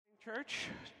Church,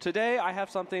 today I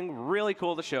have something really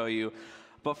cool to show you,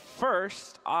 but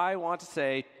first I want to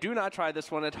say do not try this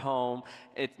one at home.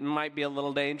 It might be a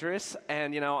little dangerous,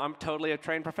 and I'm totally a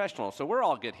trained professional, so we're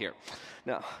all good here.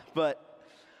 No, but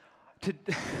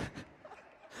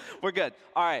we're good.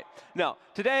 All right. No,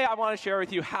 today I want to share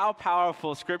with you how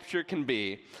powerful Scripture can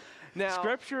be. Now,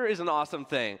 Scripture is an awesome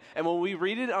thing, and when we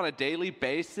read it on a daily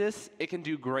basis, it can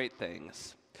do great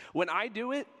things. When I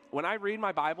read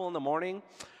my Bible in the morning,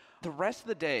 the rest of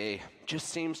the day just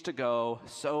seems to go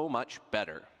so much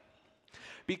better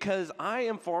because I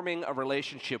am forming a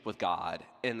relationship with God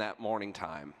in that morning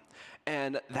time,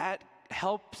 and that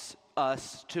helps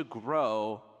us to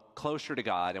grow closer to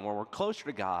God, and when we're closer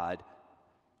to God,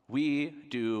 we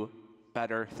do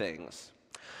better things.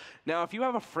 Now, if you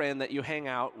have a friend that you hang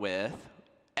out with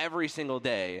every single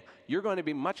day, you're going to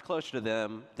be much closer to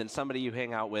them than somebody you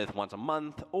hang out with once a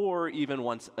month or even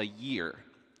once a year.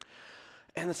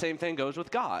 And the same thing goes with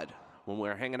God. When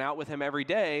we're hanging out with him every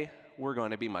day, we're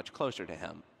going to be much closer to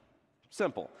him.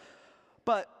 Simple.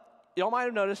 But y'all might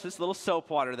have noticed this little soap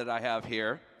water that I have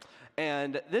here,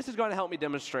 and this is going to help me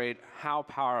demonstrate how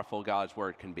powerful God's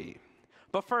word can be.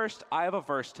 But first, I have a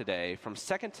verse today from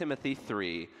 2 Timothy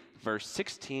 3, verse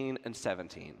 16 and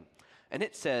 17. And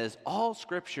it says, "All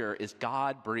Scripture is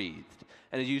God-breathed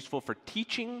and is useful for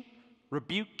teaching,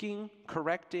 rebuking,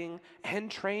 correcting,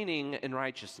 and training in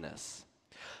righteousness,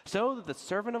 so that the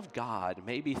servant of God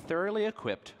may be thoroughly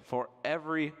equipped for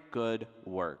every good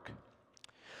work."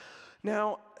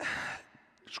 Now,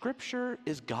 Scripture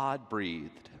is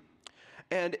God-breathed.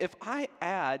 And if I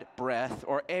add breath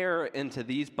or air into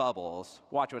these bubbles,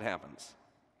 watch what happens.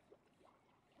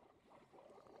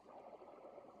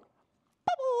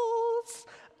 Bubbles!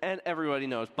 And everybody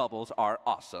knows bubbles are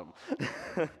awesome.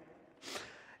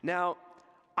 Now,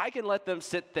 I can let them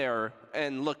sit there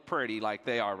and look pretty like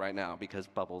they are right now because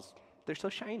bubbles, they're so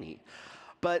shiny.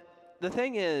 But the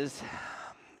thing is,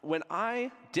 when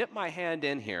I dip my hand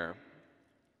in here,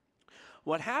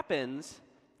 what happens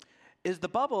is the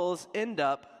bubbles end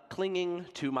up clinging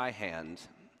to my hand.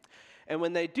 And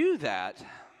when they do that,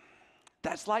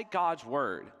 that's like God's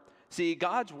word. See,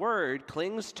 God's word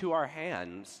clings to our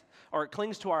hands, or it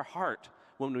clings to our heart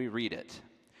when we read it.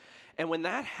 And when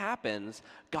that happens,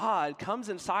 God comes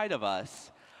inside of us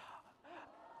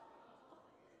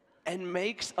and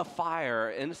makes a fire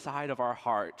inside of our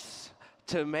hearts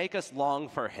to make us long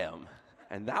for him.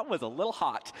 And that was a little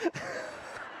hot.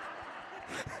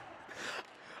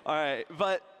 All right,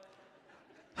 but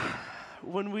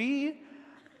when we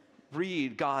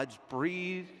read God's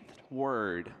breathed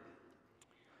word,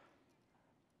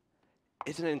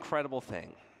 it's an incredible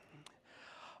thing.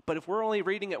 But if we're only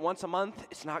reading it once a month,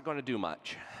 it's not going to do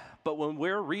much. But when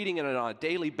we're reading it on a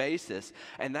daily basis,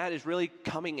 and that is really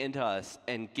coming into us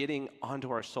and getting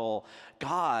onto our soul,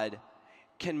 God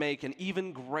can make an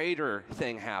even greater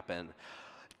thing happen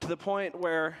to the point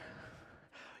where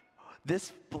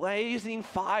this blazing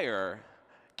fire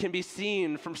can be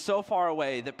seen from so far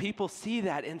away that people see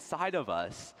that inside of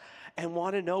us and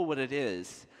want to know what it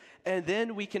is. And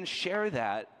then we can share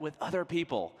that with other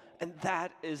people. And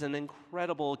that is an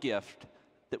incredible gift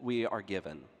that we are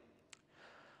given.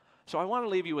 So I want to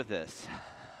leave you with this.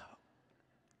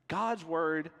 God's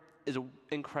word is an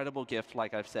incredible gift,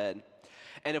 like I've said.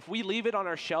 And if we leave it on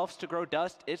our shelves to grow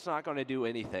dust, it's not going to do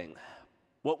anything.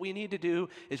 What we need to do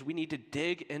is we need to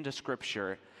dig into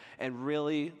Scripture and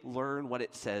really learn what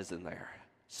it says in there,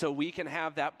 so we can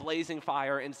have that blazing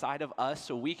fire inside of us,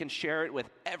 so we can share it with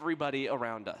everybody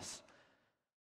around us.